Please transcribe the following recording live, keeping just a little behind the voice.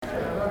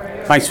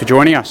Thanks for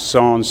joining us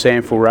on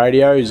SANFL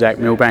Radio. Zach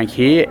Milbank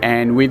here,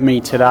 and with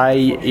me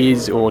today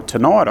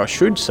tonight I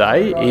should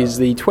say, is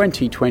the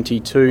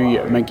 2022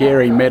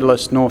 Magarey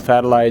medalist North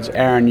Adelaide's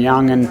Aaron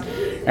Young. And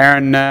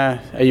Aaron,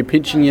 are you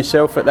pinching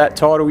yourself at that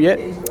title yet?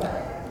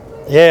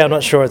 Yeah, I'm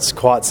not sure it's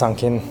quite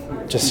sunk in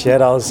just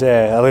yet. I was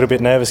a little bit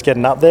nervous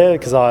getting up there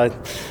because I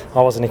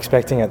wasn't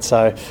expecting it.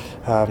 So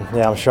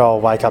I'm sure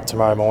I'll wake up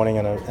tomorrow morning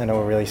and it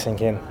will really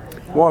sink in.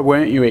 Why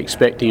weren't you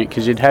expecting it?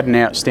 Because you'd had an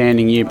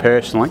outstanding year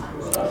personally.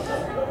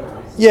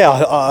 Yeah,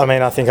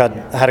 I think I'd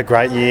had a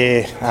great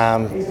year,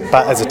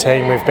 but as a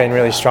team we've been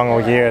really strong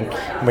all year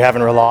and we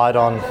haven't relied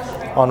on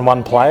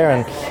one player,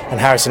 and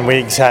Harrison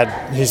Wiggs had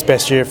his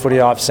best year of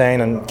footy I've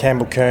seen, and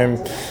Campbell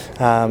Coombe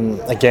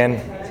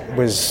again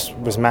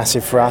was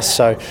massive for us.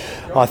 So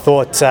I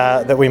thought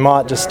that we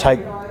might just take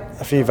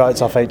a few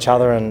votes off each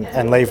other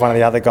and leave one of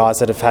the other guys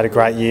that have had a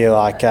great year,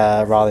 like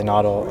Riley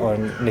Knight or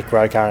Nick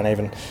Rokar, and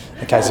even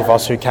Casey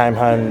Voss, who came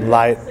home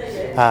late.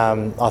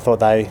 I thought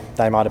they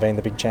might have been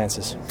the big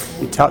chances.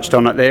 You touched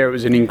on it there. It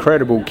was an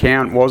incredible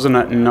count, wasn't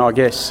it? And I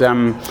guess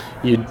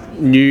you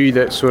knew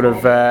that sort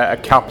of a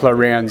couple of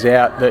rounds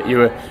out that you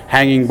were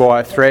hanging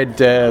by a thread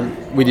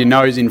with your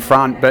nose in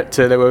front, but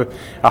there were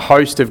a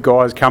host of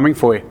guys coming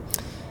for you.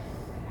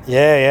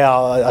 Yeah,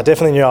 I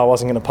definitely knew I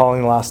wasn't going to poll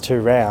in the last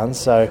two rounds.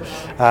 So,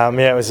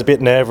 it was a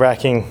bit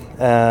nerve-wracking,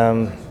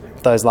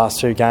 those last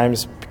two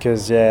games,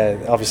 because,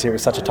 obviously it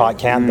was such a tight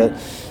count that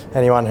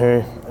anyone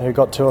who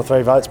got 2 or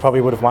 3 votes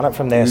probably would have won it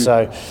from there.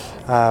 So,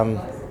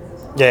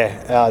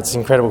 it's an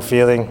incredible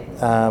feeling.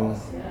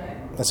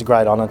 It's a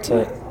great honour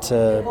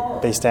to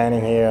be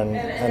standing here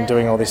and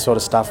doing all this sort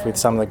of stuff with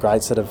some of the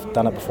greats that have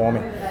done it before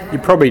me. You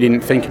probably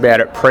didn't think about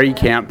it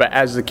pre-count, but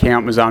as the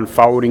count was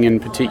unfolding,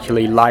 and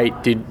particularly late,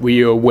 were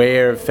you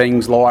aware of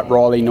things like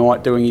Riley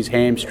Knight doing his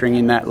hamstring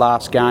in that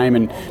last game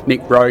and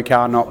Nick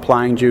Rokar not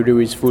playing due to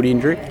his foot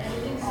injury?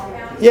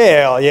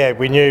 Yeah,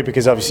 we knew,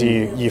 because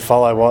obviously you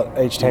follow what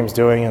each team's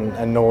doing,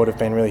 and Nord have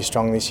been really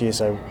strong this year,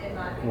 so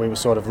we were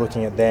sort of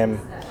looking at them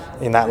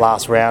in that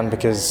last round,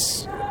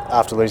 because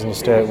after losing to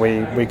Sturt,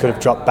 we could have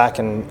dropped back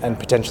and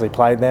potentially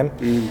played them.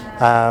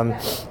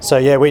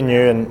 We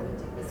knew,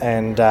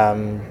 and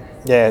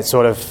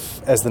sort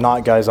of as the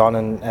night goes on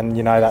and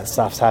you know that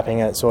stuff's happening,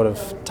 it sort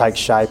of takes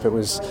shape. It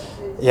was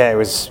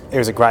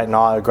a great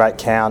night, a great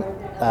count,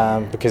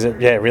 because it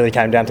really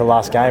came down to the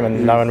last game,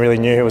 and no one really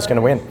knew who was going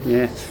to win.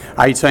 Yeah,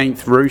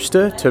 18th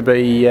Rooster to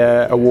be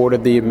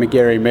awarded the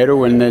Magarey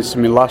medal, and there's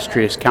some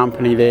illustrious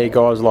company there,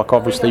 guys like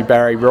obviously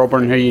Barry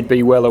Robin, who you'd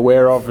be well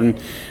aware of, and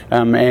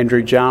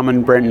Andrew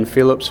Jarman, Brenton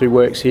Phillips, who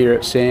works here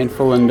at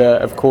SANFL, and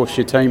of course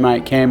your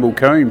teammate Campbell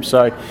Coombe.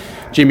 So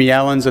Jimmy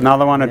Allen's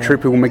another one, a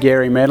triple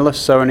Magarey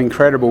medalist, so an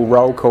incredible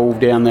roll call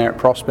down there at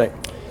Prospect.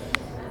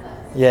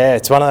 Yeah,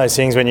 it's one of those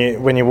things when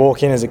you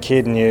walk in as a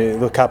kid and you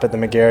look up at the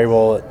Magarey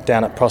wall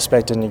down at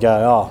Prospect and you go,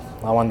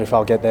 oh, I wonder if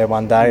I'll get there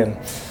one day. And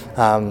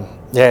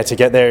to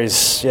get there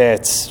is,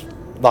 it's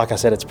like I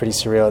said, it's pretty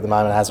surreal at the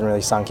moment. It hasn't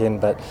really sunk in,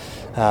 but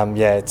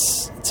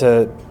it's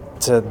to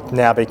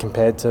now be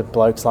compared to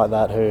blokes like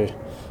that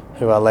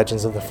who are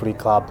legends of the footy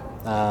club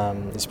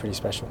is pretty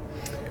special.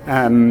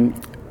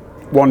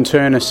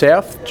 Wantirna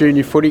South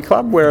Junior Footy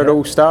Club, where it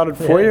all started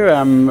for you.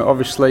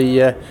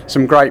 Obviously,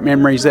 some great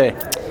memories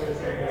there.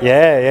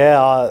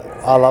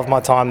 I love my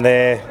time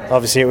there.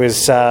 Obviously, it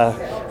was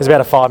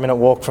about a 5-minute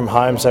walk from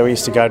home, so we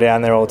used to go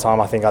down there all the time.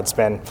 I think I'd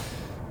spend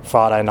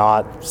Friday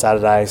night,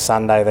 Saturday,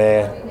 Sunday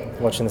there,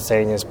 watching the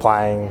seniors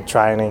playing,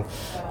 training.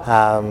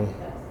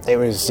 It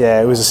was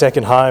a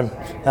second home,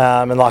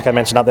 and like I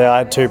mentioned up there, I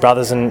had 2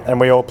 brothers, and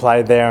we all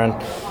played there.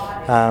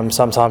 And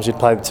sometimes you'd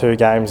play the 2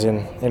 games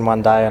in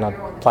one day, and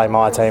I'd play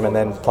my team and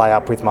then play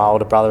up with my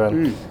older brother,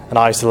 and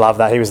I used to love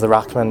that. He was the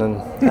ruckman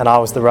and I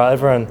was the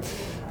rover, and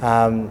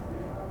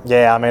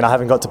I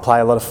haven't got to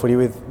play a lot of footy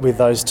with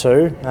those 2.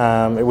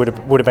 It would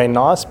have been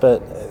nice,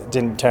 but it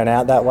didn't turn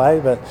out that way.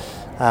 But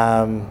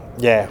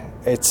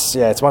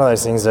it's one of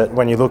those things that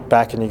when you look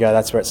back and you go,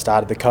 that's where it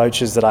started. The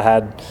coaches that I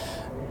had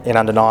in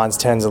under 9s,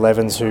 10s,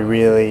 11s who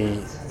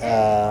really,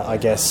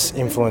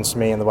 influenced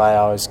me in the way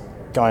I was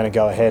going to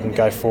go ahead and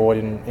go forward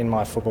in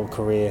my football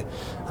career.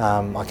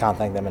 I can't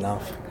thank them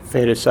enough.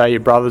 Fair to say your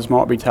brothers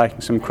might be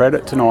taking some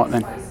credit tonight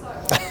then.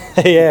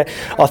 Yeah,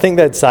 I think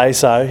they'd say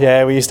so.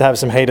 Yeah, we used to have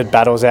some heated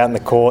battles out in the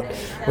court.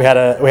 We had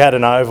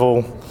an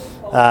oval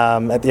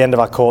at the end of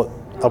our court,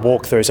 a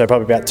walk-through, so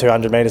probably about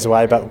 200 metres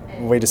away, but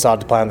we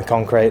decided to play on the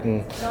concrete,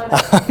 and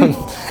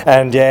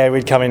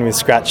we'd come in with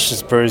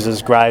scratches,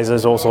 bruises,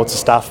 grazes, all sorts of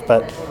stuff,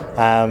 but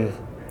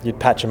you'd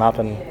patch them up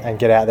and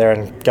get out there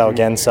and go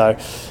again. So,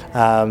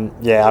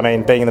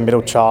 being the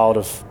middle child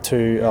of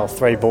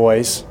 3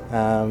 boys,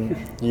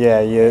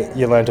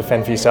 you learn to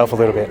fend for yourself a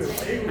little bit.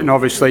 And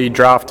obviously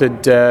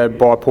drafted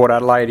by Port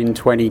Adelaide in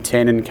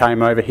 2010 and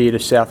came over here to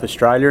South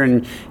Australia,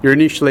 and you're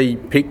initially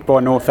picked by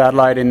North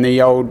Adelaide in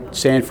the old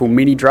SANFL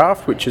mini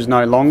draft, which is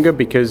no longer,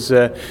 because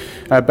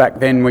back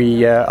then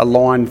we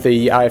aligned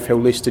the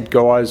AFL listed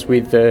guys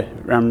with the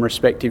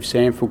respective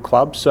SANFL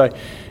clubs. So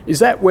is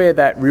that where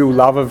that real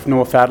love of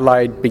North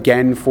Adelaide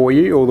began for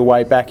you, all the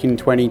way back in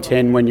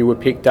 2010 when you were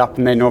picked up,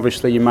 and then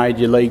obviously you made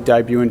your league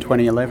debut in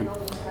 2011?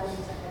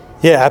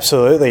 Yeah,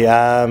 absolutely. We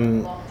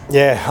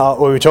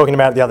were talking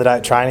about it the other day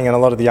at training, and a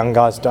lot of the young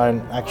guys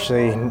don't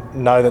actually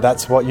know that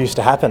that's what used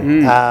to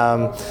happen.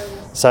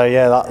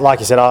 Like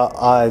you said,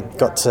 I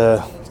got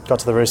to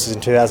the Roosters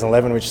in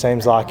 2011, which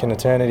seems like an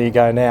eternity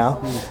ago now.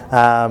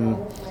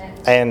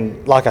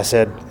 And like I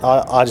said,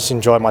 I just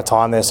enjoyed my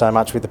time there so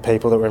much with the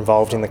people that were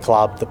involved in the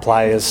club, the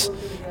players.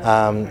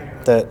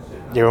 That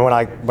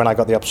when I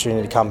got the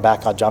opportunity to come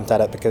back, I jumped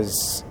at it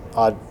because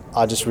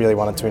I just really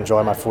wanted to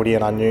enjoy my footy,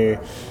 and I knew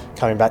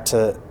coming back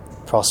to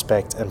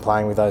Prospect and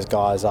playing with those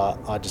guys,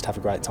 I'd just have a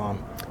great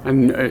time.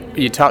 And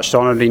you touched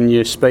on it in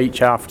your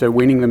speech after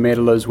winning the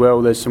medal as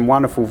well. There's some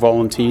wonderful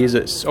volunteers.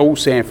 It's all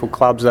SANFL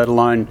clubs, let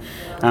alone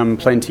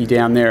plenty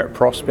down there at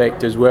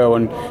Prospect as well.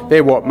 And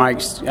they're what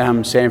makes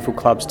SANFL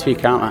clubs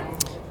tick, aren't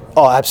they?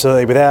 Oh,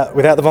 absolutely. Without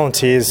the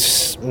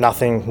volunteers,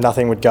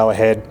 nothing would go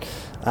ahead.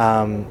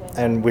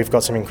 And we've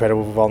got some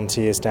incredible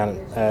volunteers down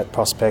at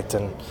Prospect,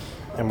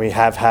 and we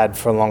have had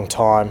for a long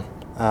time.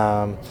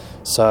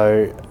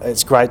 So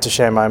it's great to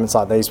share moments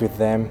like these with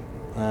them.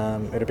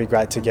 It'll be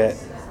great to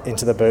get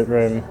into the boot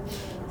room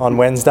on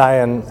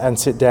Wednesday and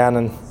sit down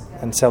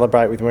and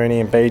celebrate with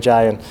Rooney and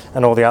BJ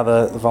and all the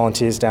other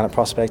volunteers down at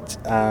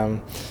Prospect.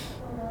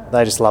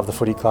 They just love the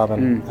footy club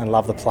and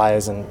love the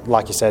players, and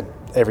like you said,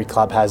 every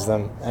club has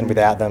them, and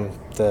without them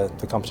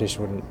the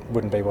competition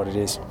wouldn't be what it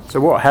is.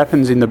 So what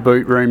happens in the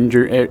boot room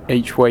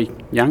each week,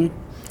 Young?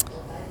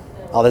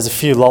 Oh, there's a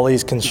few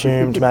lollies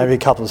consumed, maybe a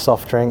couple of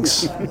soft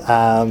drinks.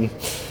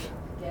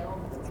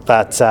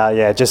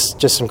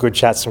 Just some good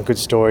chats, some good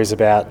stories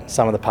about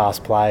some of the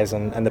past players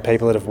and the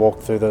people that have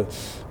walked through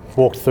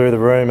the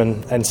room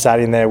and sat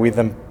in there with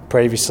them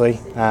previously.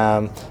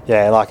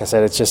 Like I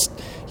said, it's just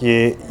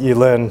you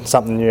learn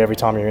something new every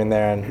time you're in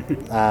there,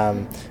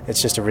 and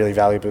it's just a really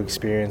valuable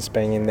experience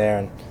being in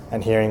there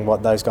and hearing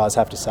what those guys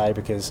have to say,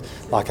 because,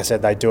 like I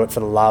said, they do it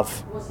for the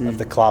love of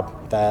the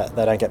club.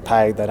 They don't get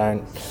paid, they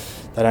don't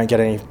get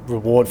any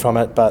reward from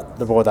it, but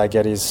the reward they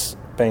get is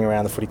being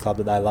around the footy club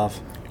that they love.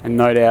 And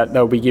no doubt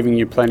they'll be giving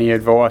you plenty of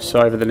advice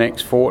over the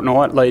next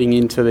fortnight leading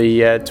into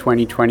the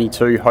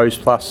 2022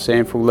 Host Plus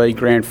SANFL League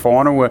Grand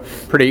Final. We're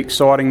pretty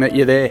exciting that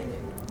you're there.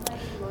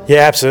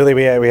 Yeah, absolutely.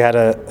 We had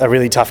a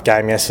really tough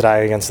game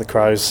yesterday against the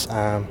Crows.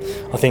 I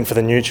think for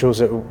the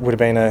neutrals it would have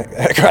been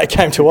a great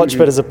game to watch,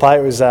 but as a player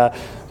it was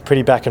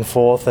pretty back and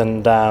forth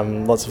and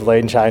lots of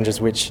lead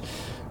changes, which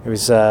it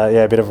was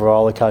a bit of a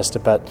roller coaster.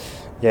 But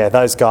yeah,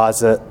 those guys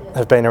that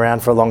have been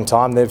around for a long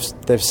time,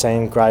 they've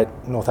seen great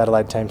North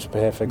Adelaide teams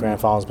prepare for grand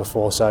finals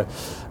before. So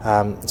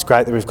it's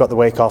great that we've got the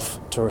week off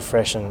to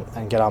refresh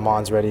and get our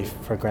minds ready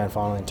for a grand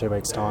final in 2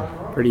 weeks'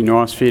 time. Pretty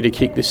nice for you to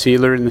kick the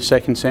sealer in the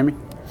second semi.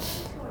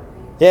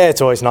 Yeah,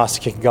 it's always nice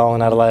to kick a goal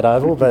in Adelaide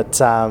Oval, but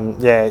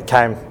it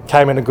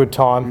came in a good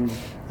time.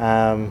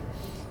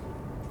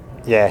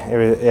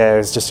 It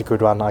was just a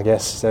good one, I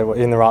guess. So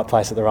in the right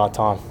place at the right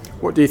time.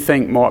 What do you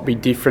think might be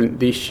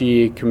different this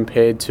year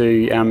compared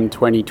to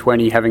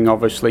 2020, having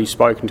obviously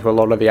spoken to a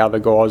lot of the other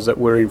guys that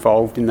were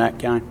involved in that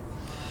game?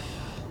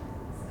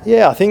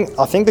 Yeah, I think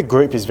the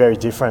group is very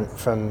different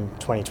from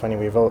 2020.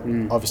 We've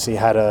obviously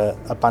had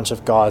a bunch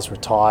of guys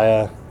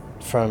retire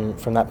from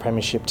that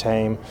premiership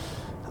team.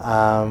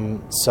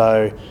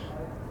 So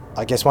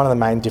I guess one of the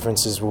main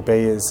differences will be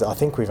is I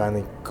think we've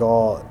only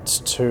got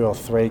 2 or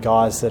 3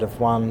 guys that have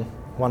won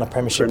a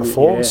premiership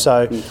before. Yeah,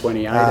 so in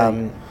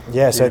 2018.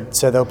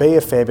 So there'll be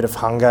a fair bit of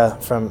hunger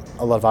from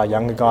a lot of our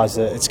younger guys.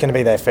 It's going to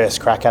be their first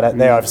crack at it.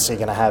 They're obviously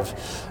going to have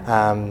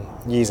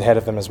years ahead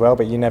of them as well,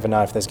 but you never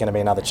know if there's going to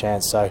be another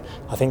chance. So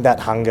I think that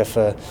hunger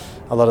for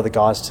a lot of the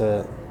guys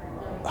to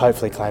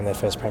hopefully claim their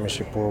first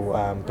premiership will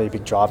be a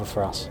big driver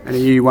for us. And are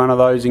you one of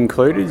those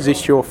included? Is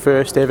this your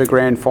first ever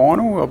grand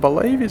final, I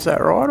believe? Is that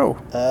right? Or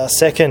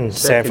second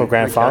SANFL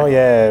grand final,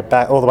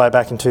 all the way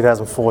back in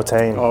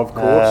 2014. Oh, of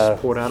course,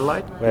 Port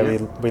Adelaide. Where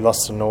we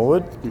lost to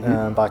Norwood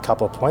by a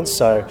couple of points.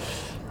 So,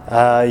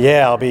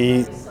 I'll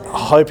be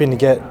hoping to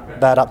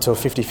get that up to a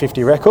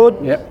 50-50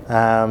 record. Yep.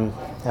 And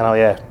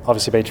I'll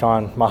obviously be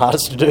trying my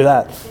hardest to do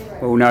that.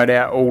 Well, no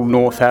doubt all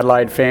North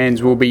Adelaide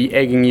fans will be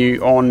egging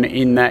you on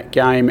in that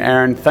game.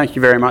 Aaron, thank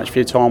you very much for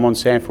your time on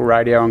SANFL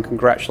Radio, and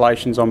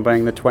congratulations on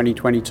being the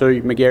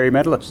 2022 Magarey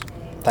medalist.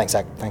 Thanks,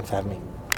 Zach. Thanks for having me.